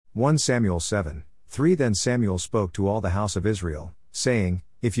1 Samuel 7:3 Then Samuel spoke to all the house of Israel, saying,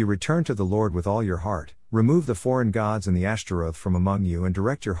 If you return to the Lord with all your heart, remove the foreign gods and the Ashtaroth from among you and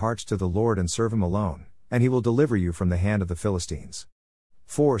direct your hearts to the Lord and serve him alone, and he will deliver you from the hand of the Philistines.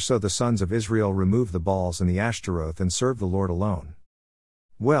 4 So the sons of Israel removed the Baals and the Ashtaroth and served the Lord alone.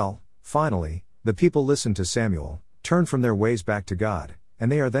 Well, finally, the people listened to Samuel, turned from their ways back to God, and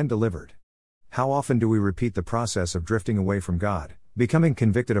they are then delivered. How often do we repeat the process of drifting away from God, becoming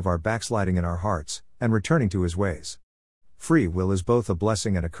convicted of our backsliding in our hearts, and returning to his ways? Free will is both a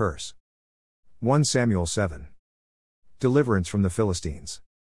blessing and a curse. 1 Samuel 7. Deliverance from the Philistines.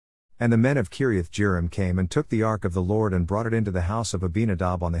 And the men of Kiriath-Jearim came and took the ark of the Lord and brought it into the house of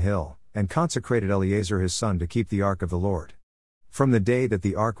Abinadab on the hill, and consecrated Eleazar his son to keep the ark of the Lord. From the day that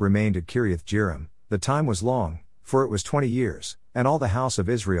the ark remained at Kiriath-Jearim, the time was long, for it was 20 years, and all the house of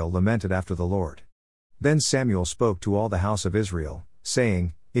Israel lamented after the Lord. Then Samuel spoke to all the house of Israel,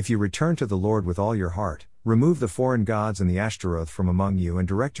 saying, If you return to the Lord with all your heart, remove the foreign gods and the Ashtaroth from among you and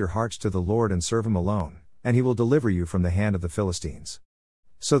direct your hearts to the Lord and serve him alone, and he will deliver you from the hand of the Philistines.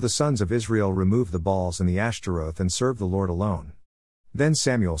 So the sons of Israel removed the Baals and the Ashtaroth and served the Lord alone. Then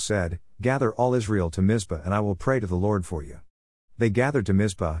Samuel said, Gather all Israel to Mizpah and I will pray to the Lord for you. They gathered to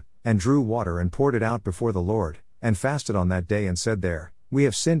Mizpah, and drew water and poured it out before the Lord, and fasted on that day and said there, We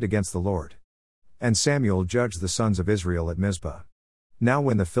have sinned against the Lord. And Samuel judged the sons of Israel at Mizpah. Now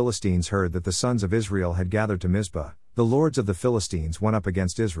when the Philistines heard that the sons of Israel had gathered to Mizpah, the lords of the Philistines went up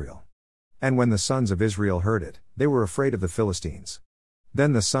against Israel. And when the sons of Israel heard it, they were afraid of the Philistines.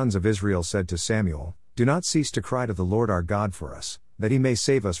 Then the sons of Israel said to Samuel, Do not cease to cry to the Lord our God for us, that he may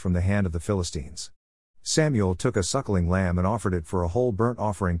save us from the hand of the Philistines. Samuel took a suckling lamb and offered it for a whole burnt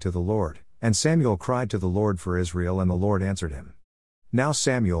offering to the Lord, and Samuel cried to the Lord for Israel and the Lord answered him. Now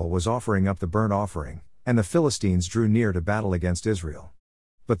Samuel was offering up the burnt offering, and the Philistines drew near to battle against Israel.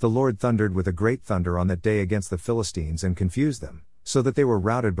 But the Lord thundered with a great thunder on that day against the Philistines and confused them, so that they were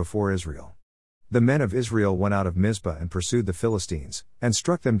routed before Israel. The men of Israel went out of Mizpah and pursued the Philistines, and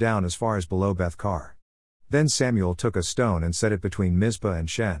struck them down as far as below Beth-kar. Then Samuel took a stone and set it between Mizpah and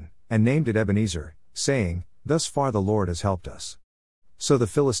Shen, and named it Ebenezer, saying, Thus far the Lord has helped us. So the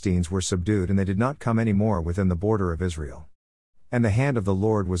Philistines were subdued and they did not come any more within the border of Israel. And the hand of the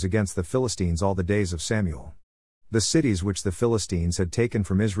Lord was against the Philistines all the days of Samuel. The cities which the Philistines had taken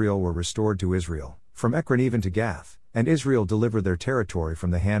from Israel were restored to Israel, from Ekron even to Gath, and Israel delivered their territory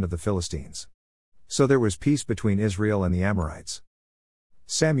from the hand of the Philistines. So there was peace between Israel and the Amorites.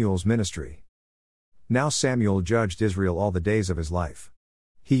 Samuel's ministry. Now Samuel judged Israel all the days of his life.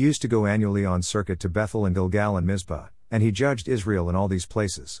 He used to go annually on circuit to Bethel and Gilgal and Mizpah, and he judged Israel in all these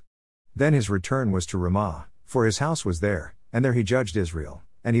places. Then his return was to Ramah, for his house was there, and there he judged Israel,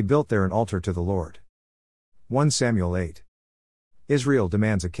 and he built there an altar to the Lord. 1 Samuel 8. Israel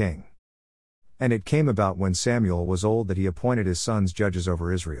demands a king. And it came about when Samuel was old that he appointed his sons judges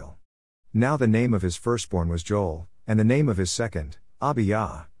over Israel. Now the name of his firstborn was Joel, and the name of his second,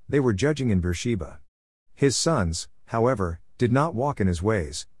 Abijah. They were judging in Beersheba. His sons, however, did not walk in his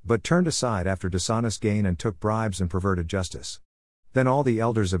ways, but turned aside after dishonest gain and took bribes and perverted justice. Then all the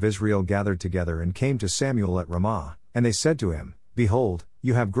elders of Israel gathered together and came to Samuel at Ramah, and they said to him, Behold,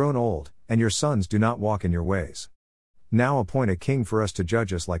 you have grown old, and your sons do not walk in your ways. Now appoint a king for us to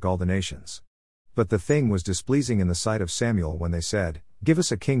judge us like all the nations. But the thing was displeasing in the sight of Samuel when they said, Give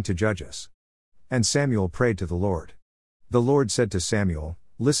us a king to judge us. And Samuel prayed to the Lord. The Lord said to Samuel,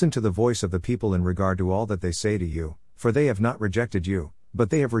 Listen to the voice of the people in regard to all that they say to you, for they have not rejected you, but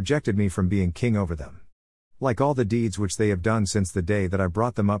they have rejected me from being king over them. Like all the deeds which they have done since the day that I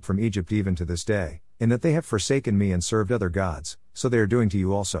brought them up from Egypt even to this day, in that they have forsaken me and served other gods, so they are doing to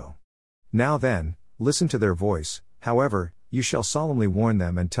you also. Now then, listen to their voice, however, you shall solemnly warn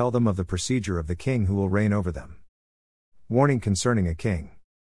them and tell them of the procedure of the king who will reign over them. Warning concerning a king.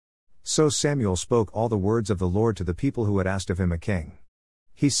 So Samuel spoke all the words of the Lord to the people who had asked of him a king.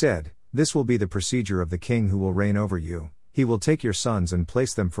 He said, This will be the procedure of the king who will reign over you. He will take your sons and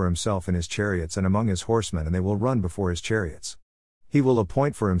place them for himself in his chariots and among his horsemen, and they will run before his chariots. He will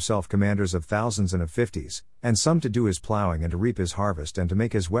appoint for himself commanders of thousands and of fifties, and some to do his plowing and to reap his harvest and to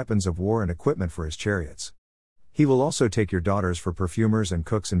make his weapons of war and equipment for his chariots. He will also take your daughters for perfumers and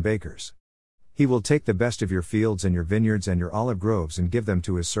cooks and bakers. He will take the best of your fields and your vineyards and your olive groves and give them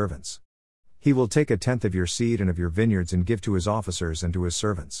to his servants. He will take 1/10 of your seed and of your vineyards and give to his officers and to his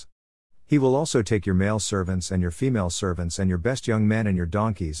servants. He will also take your male servants and your female servants and your best young men and your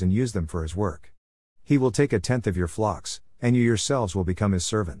donkeys and use them for his work. He will take 1/10 of your flocks, and you yourselves will become his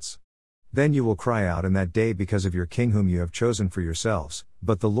servants. Then you will cry out in that day because of your king whom you have chosen for yourselves,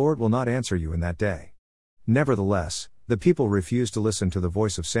 but the Lord will not answer you in that day. Nevertheless, The people refused to listen to the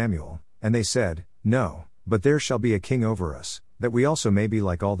voice of Samuel, and they said, "No, but there shall be a king over us, that we also may be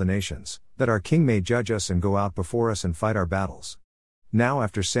like all the nations, that our king may judge us and go out before us and fight our battles." Now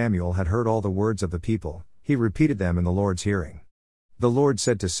after Samuel had heard all the words of the people, he repeated them in the Lord's hearing. The Lord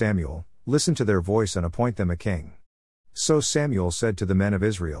said to Samuel, "Listen to their voice and appoint them a king." So Samuel said to the men of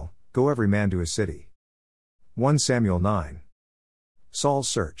Israel, "Go every man to his city." 1 Samuel 9. Saul's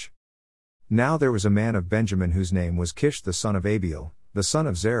search. Now there was a man of Benjamin whose name was Kish the son of Abiel, the son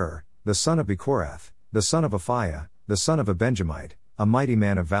of Zerer, the son of Bechorath, the son of Aphiah, the son of a Benjamite, a mighty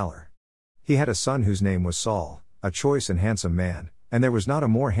man of valor. He had a son whose name was Saul, a choice and handsome man, and there was not a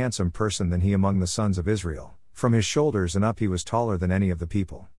more handsome person than he among the sons of Israel. From his shoulders and up he was taller than any of the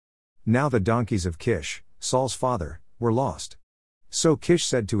people. Now the donkeys of Kish, Saul's father, were lost. So Kish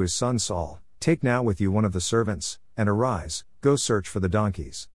said to his son Saul, "Take now with you one of the servants, and arise, go search for the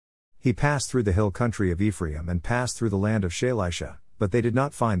donkeys." He passed through the hill country of Ephraim and passed through the land of Shalisha, but they did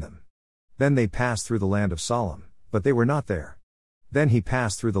not find them. Then they passed through the land of Solim, but they were not there. Then he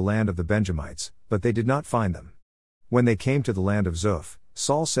passed through the land of the Benjamites, but they did not find them. When they came to the land of Zuph,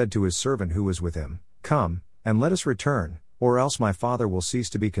 Saul said to his servant who was with him, "Come, and let us return, or else my father will cease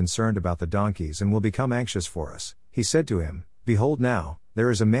to be concerned about the donkeys and will become anxious for us." He said to him, "Behold now,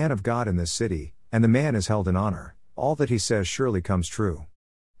 there is a man of God in this city, and the man is held in honor. All that he says surely comes true.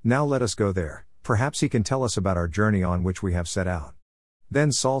 Now let us go there, perhaps he can tell us about our journey on which we have set out."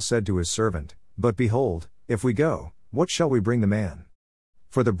 Then Saul said to his servant, "But behold, if we go, what shall we bring the man?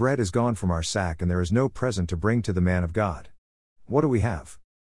 For the bread is gone from our sack and there is no present to bring to the man of God. What do we have?"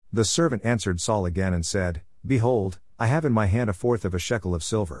 The servant answered Saul again and said, "Behold, I have in my hand 1/4 of a shekel of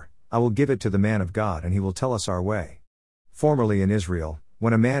silver. I will give it to the man of God and he will tell us our way." Formerly in Israel,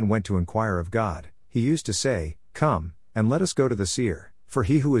 when a man went to inquire of God, he used to say, "Come, and let us go to the seer," for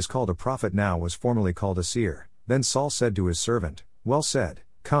he who is called a prophet now was formerly called a seer. Then Saul said to his servant, "Well said,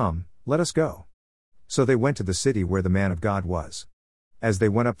 come, let us go." So they went to the city where the man of God was. As they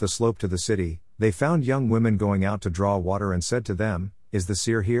went up the slope to the city, they found young women going out to draw water and said to them, "Is the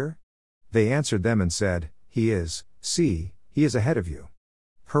seer here?" They answered them and said, "He is, see, he is ahead of you.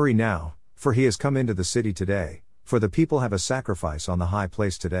 Hurry now, for he has come into the city today, for the people have a sacrifice on the high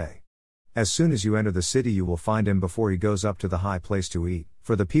place today. As soon as you enter the city you will find him before he goes up to the high place to eat,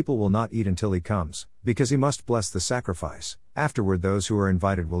 for the people will not eat until he comes, because he must bless the sacrifice. Afterward those who are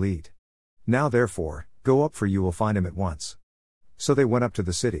invited will eat. Now therefore, go up for you will find him at once." So they went up to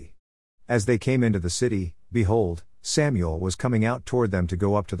the city. As they came into the city, behold, Samuel was coming out toward them to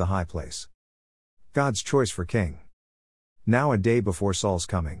go up to the high place. God's choice for king. Now a day before Saul's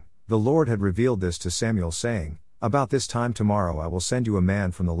coming, the Lord had revealed this to Samuel saying, "About this time tomorrow I will send you a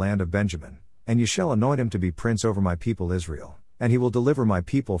man from the land of Benjamin, and you shall anoint him to be prince over my people Israel, and he will deliver my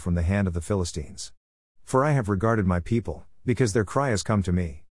people from the hand of the Philistines. For I have regarded my people, because their cry has come to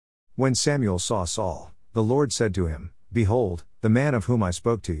me." When Samuel saw Saul, the Lord said to him, "Behold, the man of whom I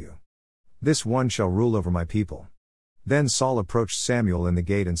spoke to you. This one shall rule over my people." Then Saul approached Samuel in the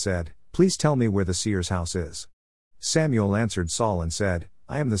gate and said, "Please tell me where the seer's house is." Samuel answered Saul and said,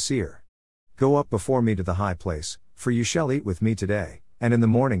 "I am the seer. Go up before me to the high place, for you shall eat with me today, and in the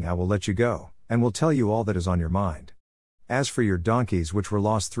morning I will let you go, and will tell you all that is on your mind. As for your donkeys which were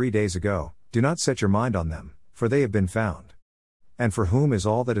lost 3 days ago, do not set your mind on them, for they have been found. And for whom is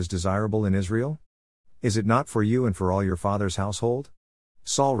all that is desirable in Israel? Is it not for you and for all your father's household?"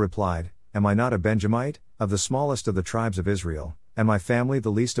 Saul replied, "Am I not a Benjamite, of the smallest of the tribes of Israel, and my family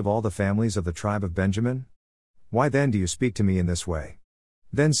the least of all the families of the tribe of Benjamin? Why then do you speak to me in this way?"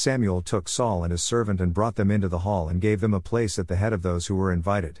 Then Samuel took Saul and his servant and brought them into the hall and gave them a place at the head of those who were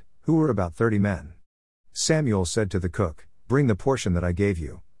invited, who were about 30 men. Samuel said to the cook, "Bring the portion that I gave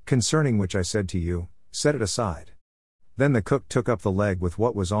you, concerning which I said to you, set it aside." Then the cook took up the leg with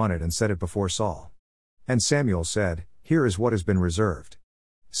what was on it and set it before Saul. And Samuel said, "Here is what has been reserved.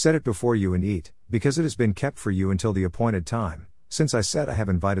 Set it before you and eat, because it has been kept for you until the appointed time, since I said I have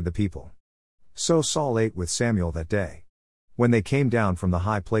invited the people." So Saul ate with Samuel that day. When they came down from the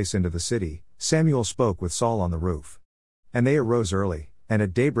high place into the city, Samuel spoke with Saul on the roof. And they arose early, and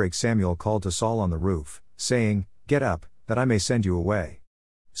at daybreak Samuel called to Saul on the roof, saying, "Get up, that I may send you away."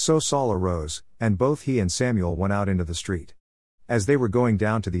 So Saul arose, and both he and Samuel went out into the street. As they were going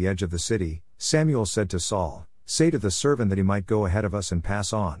down to the edge of the city, Samuel said to Saul, "Say to the servant that he might go ahead of us and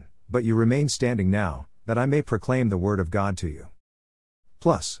pass on, but you remain standing now, that I may proclaim the word of God to you."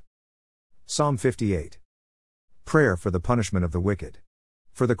 Plus. Psalm 58. Prayer for the punishment of the wicked.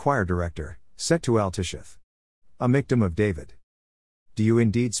 For the choir director, set to Altisheth. A miktam of David. Do you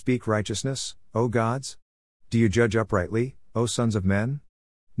indeed speak righteousness, O gods? Do you judge uprightly, O sons of men?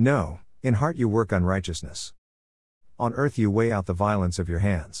 No, in heart you work unrighteousness. On earth you weigh out the violence of your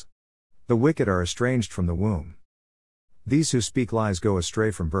hands. The wicked are estranged from the womb. These who speak lies go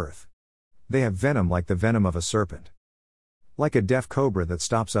astray from birth. They have venom like the venom of a serpent. Like a deaf cobra that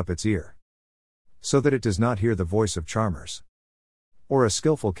stops up its ear, so that it does not hear the voice of charmers. Or a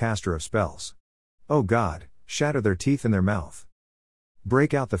skillful caster of spells. O God, shatter their teeth in their mouth.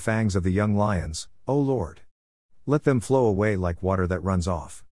 Break out the fangs of the young lions, O Lord. Let them flow away like water that runs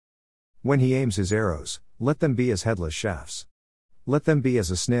off. When he aims his arrows, let them be as headless shafts. Let them be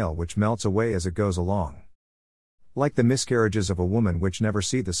as a snail which melts away as it goes along. Like the miscarriages of a woman which never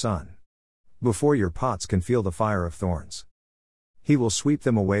see the sun. Before your pots can feel the fire of thorns. He will sweep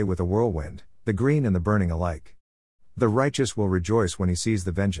them away with a whirlwind, the green and the burning alike. The righteous will rejoice when he sees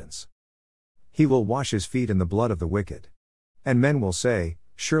the vengeance. He will wash his feet in the blood of the wicked. And men will say,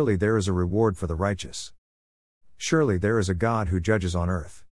 surely there is a reward for the righteous. Surely there is a God who judges on earth.